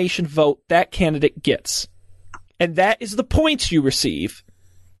pre-nomination vote that candidate gets. And that is the points you receive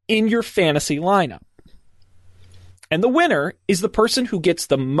in your fantasy lineup. And the winner is the person who gets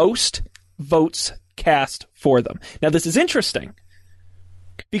the most votes cast for them. Now, this is interesting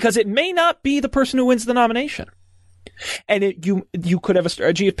because it may not be the person who wins the nomination. And you could have a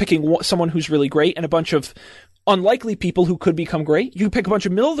strategy of picking someone who's really great and a bunch of unlikely people who could become great. You pick a bunch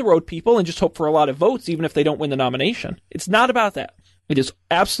of middle-of-the-road people and just hope for a lot of votes, even if they don't win the nomination. It's not about that. It is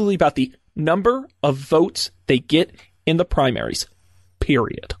absolutely about the number of votes they get in the primaries,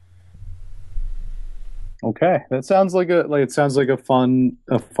 period. Okay, that sounds like a fun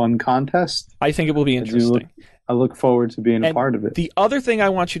contest. I think it will be interesting. I look forward to being a part of it. The other thing I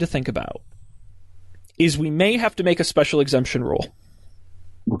want you to think about is we may have to make a special exemption rule.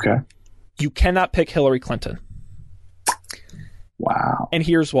 Okay. You cannot pick Hillary Clinton. Wow. And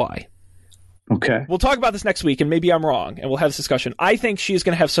here's why. Okay. We'll talk about this next week, and maybe I'm wrong, and we'll have this discussion. I think she's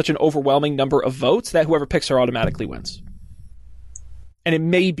going to have such an overwhelming number of votes that whoever picks her automatically wins. And it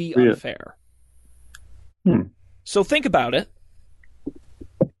may be unfair. So think about it.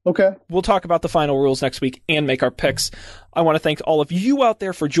 Okay. We'll talk about the final rules next week and make our picks. I want to thank all of you out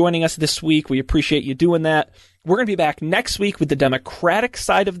there for joining us this week. We appreciate you doing that. We're going to be back next week with the Democratic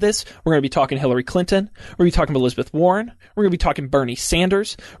side of this. We're going to be talking Hillary Clinton. We're going to be talking Elizabeth Warren. We're going to be talking Bernie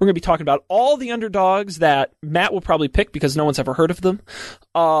Sanders. We're going to be talking about all the underdogs that Matt will probably pick because no one's ever heard of them.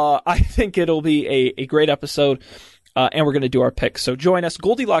 I think it'll be a great episode. And we're going to do our picks. So join us.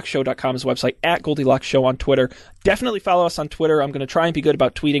 GoldilocksShow.com is the website, at Goldilocks Show on Twitter. Definitely follow us on Twitter. I'm going to try and be good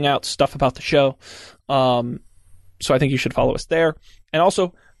about tweeting out stuff about the show. So I think you should follow us there. And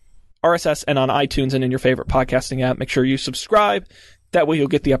also, RSS and on iTunes and in your favorite podcasting app. Make sure you subscribe. That way you'll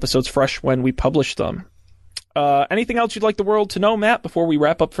get the episodes fresh when we publish them. Anything else you'd like the world to know, Matt, before we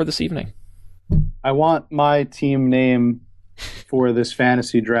wrap up for this evening? I want my team name for this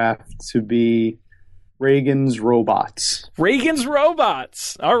fantasy draft to be Reagan's Robots. Reagan's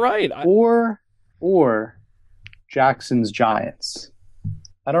Robots. All right. Or Jackson's Giants.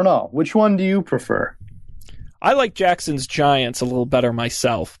 I don't know. Which one do you prefer? I like Jackson's Giants a little better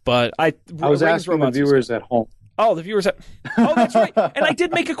myself, but I was asking the viewers at home. Oh, the viewers Oh, that's right. And I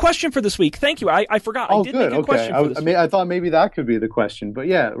did make a question for this week. Thank you. I forgot. Oh, I did good. make a question for this week. I thought maybe that could be the question. But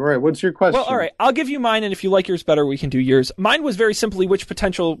yeah, right. What's your question? Well, all right. I'll give you mine, and if you like yours better, we can do yours. Mine was very simply which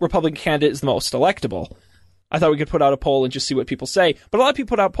potential Republican candidate is the most electable. I thought we could put out a poll and just see what people say. But a lot of people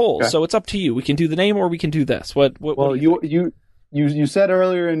put out polls, so it's up to you. We can do the name or we can do this. What do you said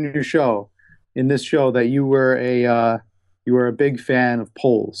earlier in this show that you were a big fan of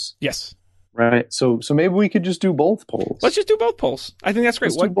polls. Yes. Right. So maybe we could just do both polls. Let's just do both polls. I think that's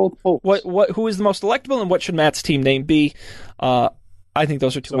great. Let's do both polls. Who is the most electable and what should Matt's team name be? I think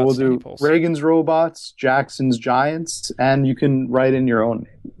those are two outstanding polls. We'll do Reagan's Robots, Jackson's Giants, and you can write in your own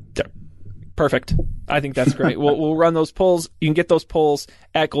name. Yeah. Perfect. I think that's great. We'll run those polls. You can get those polls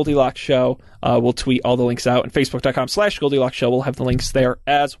at Goldilocks Show. We'll tweet all the links out, and Facebook.com/Goldilocks Show. We'll have the links there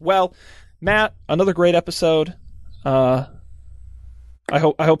as well. Matt, another great episode. I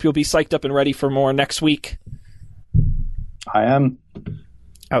hope you'll be psyched up and ready for more next week. I am.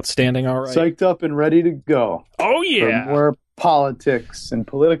 Outstanding. All right. Psyched up and ready to go. Oh, yeah. For more politics and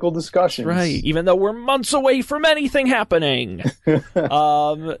political discussions. That's right. Even though we're months away from anything happening.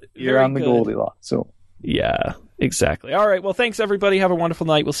 You're on the Goldilocks. So. Yeah, exactly. All right. Well, thanks, everybody. Have a wonderful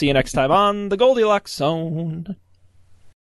night. We'll see you next time on the Goldilocks Zone.